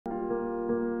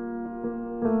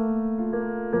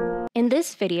In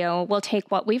this video, we'll take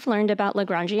what we've learned about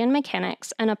Lagrangian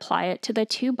mechanics and apply it to the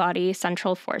two-body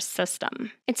central force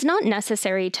system. It's not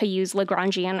necessary to use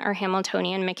Lagrangian or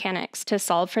Hamiltonian mechanics to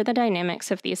solve for the dynamics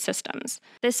of these systems.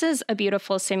 This is a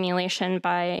beautiful simulation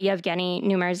by Evgenii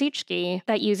Neumerzhitckii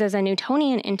that uses a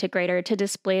Newtonian integrator to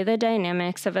display the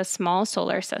dynamics of a small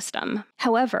solar system.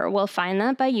 However, we'll find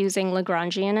that by using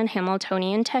Lagrangian and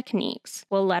Hamiltonian techniques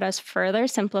will let us further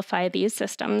simplify these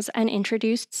systems and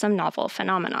introduce some novel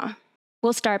phenomena.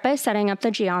 We'll start by setting up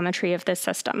the geometry of this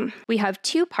system. We have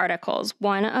two particles,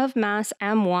 one of mass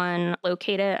m1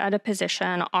 located at a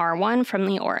position r1 from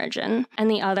the origin,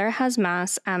 and the other has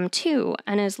mass m2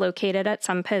 and is located at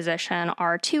some position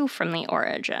r2 from the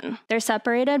origin. They're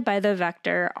separated by the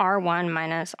vector r1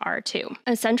 minus r2.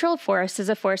 A central force is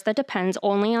a force that depends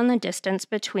only on the distance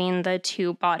between the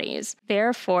two bodies.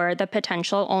 Therefore, the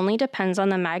potential only depends on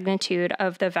the magnitude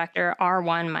of the vector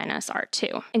r1 minus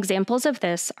r2. Examples of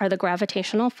this are the gravitational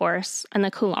force and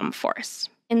the Coulomb force.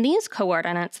 In these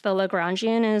coordinates, the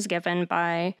Lagrangian is given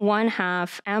by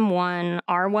 1/2 m1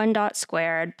 r1 dot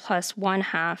squared plus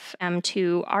 1/2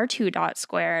 m2 r2 dot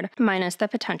squared minus the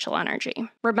potential energy.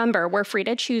 Remember, we're free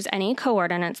to choose any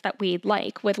coordinates that we'd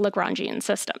like with Lagrangian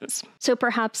systems. So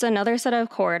perhaps another set of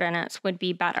coordinates would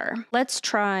be better. Let's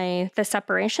try the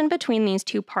separation between these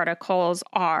two particles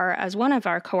r as one of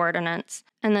our coordinates,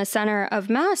 and the center of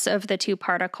mass of the two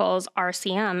particles,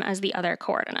 RCM, as the other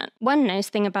coordinate. One nice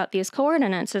thing about these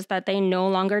coordinates is that they no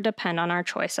longer depend on our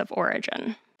choice of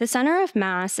origin. The center of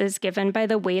mass is given by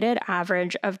the weighted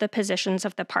average of the positions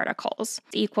of the particles,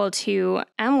 equal to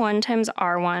m1 times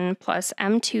r1 plus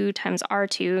m2 times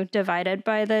r2 divided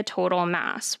by the total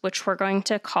mass, which we're going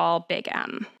to call big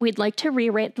M. We'd like to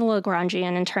rewrite the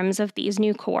Lagrangian in terms of these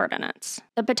new coordinates.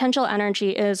 The potential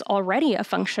energy is already a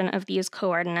function of these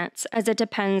coordinates, as it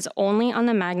depends only on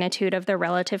the magnitude of the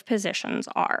relative positions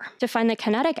r. To find the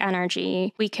kinetic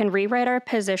energy, we can rewrite our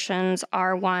positions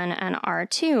r1 and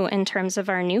r2 in terms of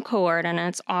our new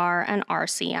coordinates r and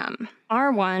rcm.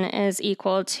 R1 is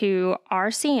equal to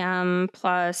RCM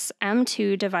plus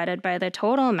m2 divided by the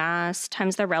total mass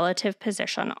times the relative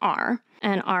position r.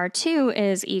 And R2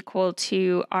 is equal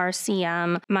to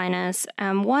RCM minus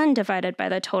m1 divided by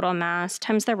the total mass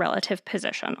times the relative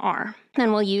position r.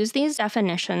 Then we'll use these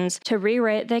definitions to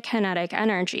rewrite the kinetic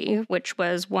energy, which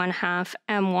was 1/2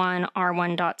 m1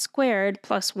 r1 dot squared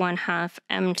plus 1/2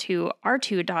 m2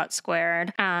 r2 dot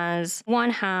squared as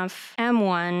 1/2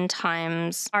 m1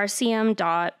 times RCM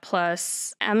dot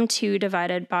plus m2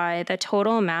 divided by the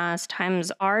total mass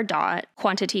times r dot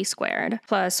quantity squared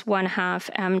plus 1/2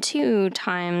 m2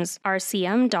 times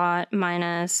RCM dot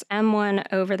minus m1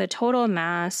 over the total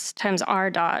mass times r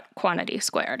dot quantity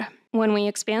squared. When we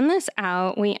expand this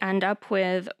out, we end up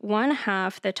with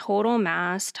 1/2 the total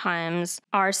mass times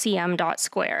RCM dot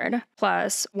squared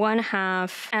plus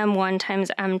 1/2 m1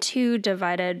 times m2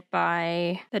 divided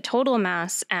by the total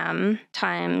mass m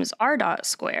times r dot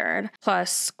squared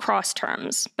plus cross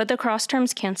terms, but the cross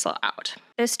terms cancel out.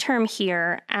 This term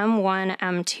here, m1,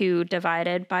 m2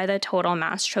 divided by the total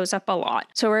mass, shows up a lot,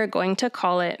 so we're going to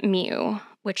call it mu,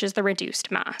 which is the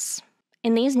reduced mass.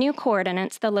 In these new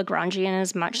coordinates, the Lagrangian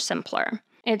is much simpler.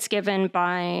 It's given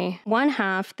by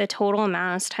 1/2 the total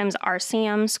mass times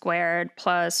RCM squared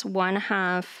plus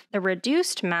 1/2 the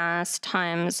reduced mass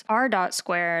times r dot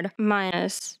squared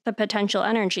minus the potential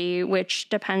energy, which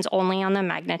depends only on the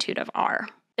magnitude of r.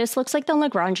 This looks like the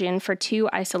Lagrangian for two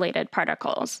isolated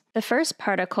particles. The first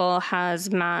particle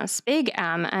has mass big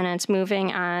M and it's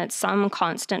moving at some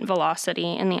constant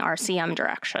velocity in the RCM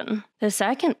direction. The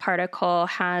second particle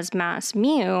has mass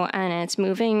mu and it's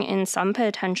moving in some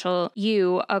potential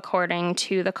u according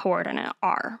to the coordinate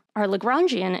r. Our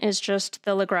Lagrangian is just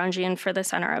the Lagrangian for the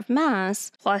center of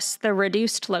mass plus the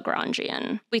reduced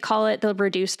Lagrangian. We call it the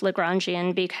reduced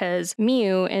Lagrangian because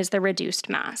mu is the reduced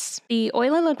mass. The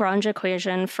Euler-Lagrange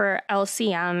equation for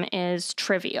LCM is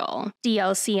trivial.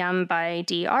 dLCM by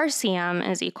drCM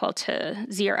is equal to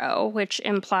 0, which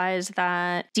implies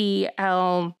that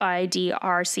dL by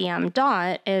drCM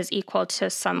dot is equal to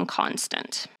some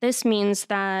constant. This means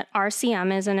that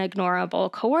RCM is an ignorable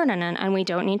coordinate and we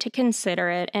don't need to consider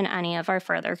it in any of our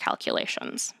further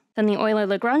calculations. Then the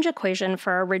Euler-Lagrange equation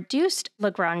for a reduced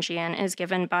Lagrangian is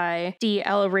given by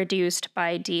dL reduced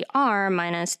by dr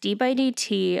minus d by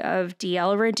dt of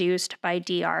dL reduced by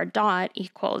dr dot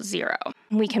equals 0.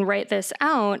 We can write this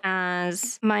out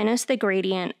as minus the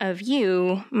gradient of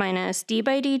u minus d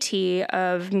by dt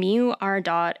of mu r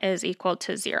dot is equal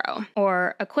to 0.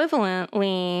 Or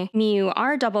equivalently, mu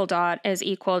r double dot is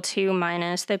equal to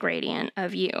minus the gradient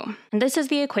of u. And this is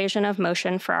the equation of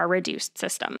motion for our reduced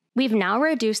system. We've now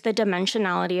reduced the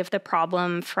dimensionality of the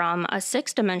problem from a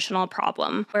 6-dimensional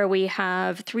problem, where we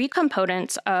have 3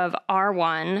 components of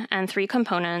R1 and 3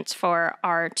 components for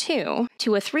R2,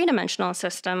 to a 3-dimensional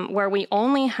system where we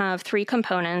only have 3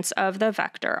 components of the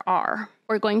vector R.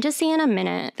 We're going to see in a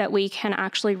minute that we can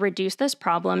actually reduce this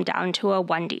problem down to a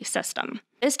 1D system.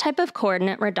 This type of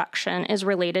coordinate reduction is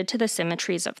related to the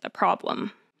symmetries of the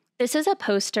problem. This is a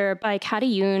poster by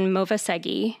Evgenii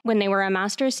Neumerzhitckii when they were a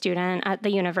master's student at the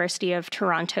University of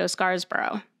Toronto,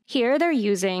 Scarborough. Here they're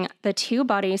using the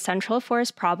 2-body central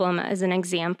force problem as an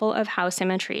example of how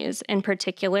symmetries, in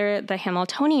particular the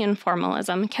Hamiltonian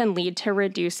formalism, can lead to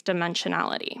reduced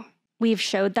dimensionality. We've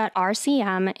showed that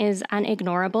RCM is an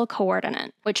ignorable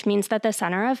coordinate, which means that the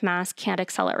center of mass can't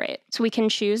accelerate. So we can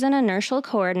choose an inertial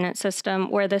coordinate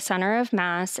system where the center of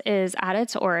mass is at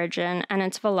its origin and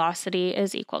its velocity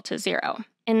is equal to 0.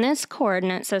 In this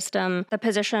coordinate system, the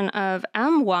position of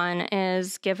m1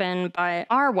 is given by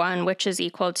r1, which is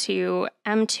equal to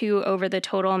m2 over the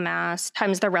total mass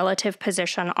times the relative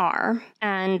position r,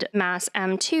 and mass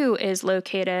m2 is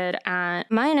located at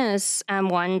minus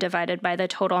m1 divided by the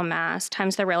total mass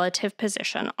times the relative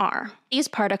position r. These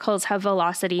particles have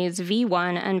velocities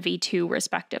v1 and v2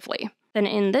 respectively. Then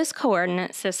in this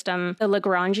coordinate system, the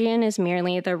Lagrangian is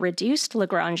merely the reduced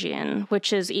Lagrangian,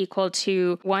 which is equal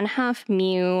to 1/2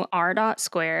 mu r dot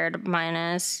squared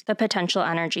minus the potential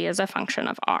energy as a function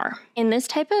of r. In this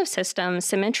type of system,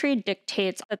 symmetry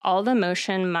dictates that all the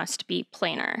motion must be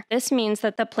planar. This means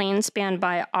that the plane spanned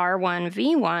by r1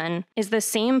 v1 is the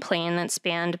same plane that's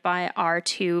spanned by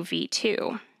r2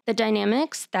 v2. The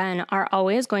dynamics, then, are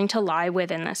always going to lie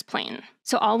within this plane.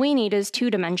 So all we need is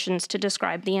 2 dimensions to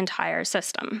describe the entire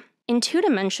system. In 2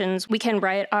 dimensions, we can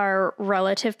write our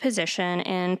relative position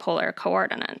in polar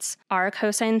coordinates, r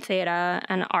cosine theta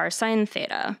and r sine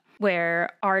theta, where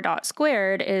r dot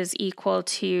squared is equal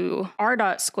to r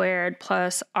dot squared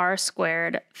plus r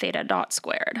squared theta dot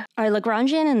squared. Our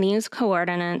Lagrangian in these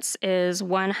coordinates is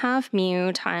 1/2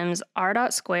 mu times r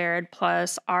dot squared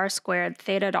plus r squared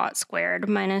theta dot squared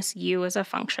minus u as a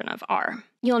function of r.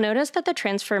 You'll notice that the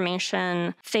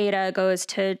transformation theta goes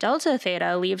to delta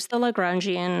theta leaves the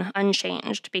Lagrangian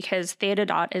unchanged because theta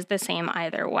dot is the same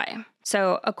either way.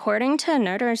 So according to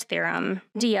Noether's theorem,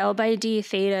 dl by d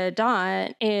theta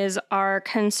dot is our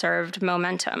conserved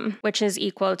momentum, which is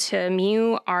equal to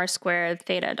mu r squared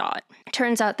theta dot.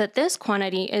 Turns out that this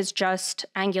quantity is just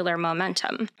angular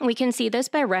momentum. We can see this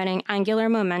by writing angular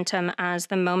momentum as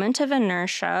the moment of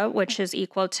inertia, which is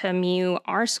equal to mu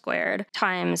r squared,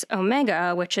 times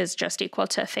omega, which is just equal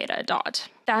to theta dot.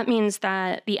 That means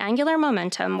that the angular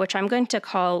momentum, which I'm going to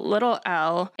call little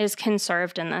l, is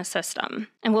conserved in this system.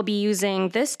 And we'll be using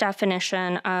this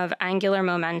definition of angular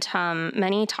momentum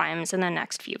many times in the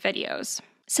next few videos.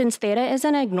 Since theta is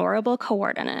an ignorable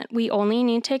coordinate, we only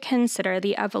need to consider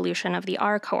the evolution of the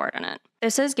r coordinate.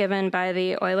 This is given by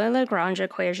the Euler-Lagrange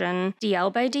equation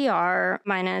dl by dr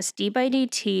minus d by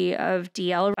dt of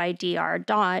dl by dr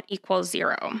dot equals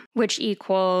 0, which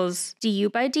equals du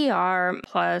by dr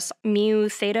plus mu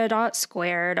theta dot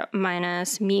squared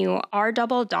minus mu r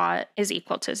double dot is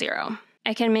equal to 0.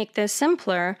 I can make this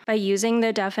simpler by using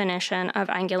the definition of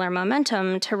angular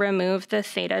momentum to remove the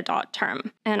theta dot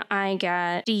term. And I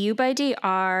get du by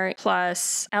dr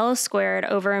plus L squared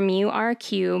over mu r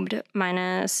cubed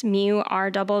minus mu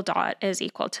r double dot is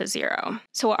equal to 0.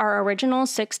 So our original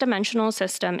 6-dimensional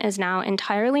system is now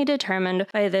entirely determined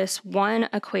by this one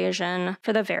equation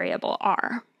for the variable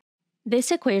r.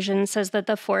 This equation says that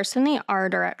the force in the r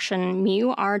direction,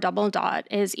 mu r double dot,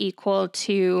 is equal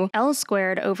to L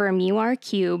squared over mu r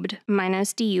cubed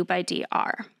minus du by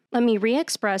dr. Let me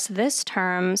re-express this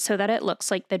term so that it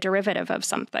looks like the derivative of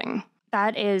something.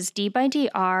 That is d by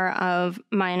dr of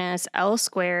minus L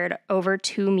squared over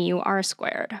 2 mu r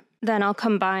squared. Then I'll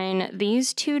combine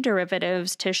these 2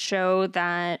 derivatives to show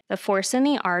that the force in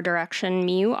the r direction,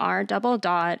 mu r double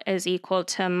dot, is equal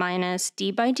to minus d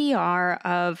by dr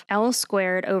of L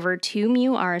squared over 2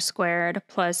 mu r squared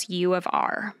plus u of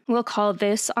r. We'll call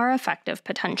this our effective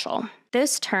potential.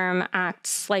 This term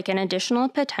acts like an additional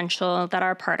potential that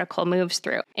our particle moves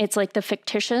through. It's like the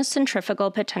fictitious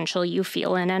centrifugal potential you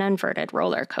feel in an inverted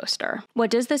roller coaster. What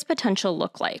does this potential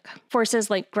look like? Forces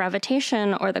like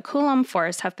gravitation or the Coulomb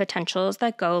force have potentials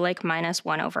that go like minus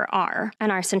 1 over r, and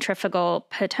our centrifugal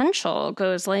potential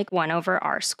goes like 1 over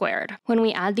r squared. When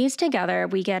we add these together,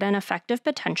 we get an effective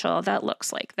potential that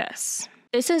looks like this.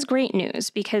 This is great news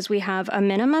because we have a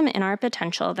minimum in our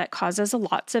potential that causes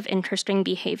lots of interesting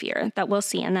behavior that we'll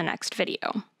see in the next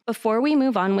video. Before we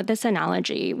move on with this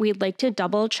analogy, we'd like to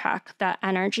double check that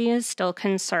energy is still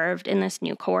conserved in this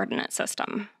new coordinate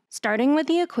system. Starting with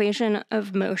the equation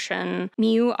of motion,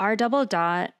 mu r double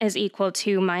dot is equal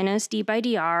to minus d by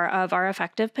dr of our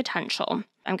effective potential.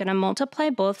 I'm going to multiply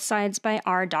both sides by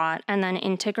r dot and then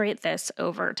integrate this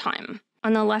over time.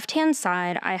 On the left-hand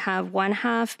side, I have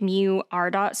 1/2 mu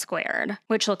r dot squared,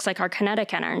 which looks like our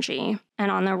kinetic energy. And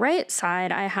on the right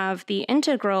side, I have the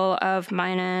integral of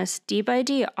minus d by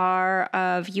dr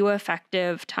of u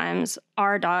effective times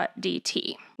r dot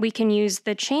dt. We can use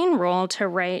the chain rule to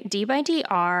write d by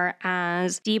dr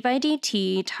as d by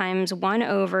dt times 1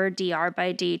 over dr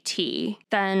by dt.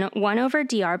 Then 1 over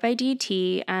dr by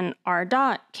dt and r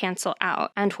dot cancel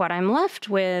out. And what I'm left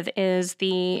with is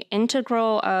the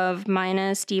integral of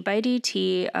minus d by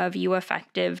dt of u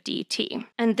effective dt.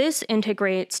 And this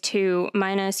integrates to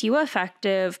minus u effective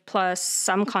plus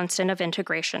some constant of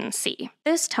integration c.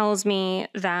 This tells me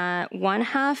that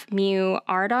 1/2 mu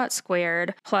r dot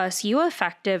squared plus u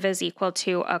effective is equal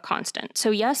to a constant. So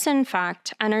yes, in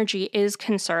fact, energy is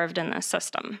conserved in this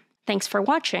system. Thanks for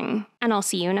watching, and I'll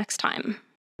see you next time.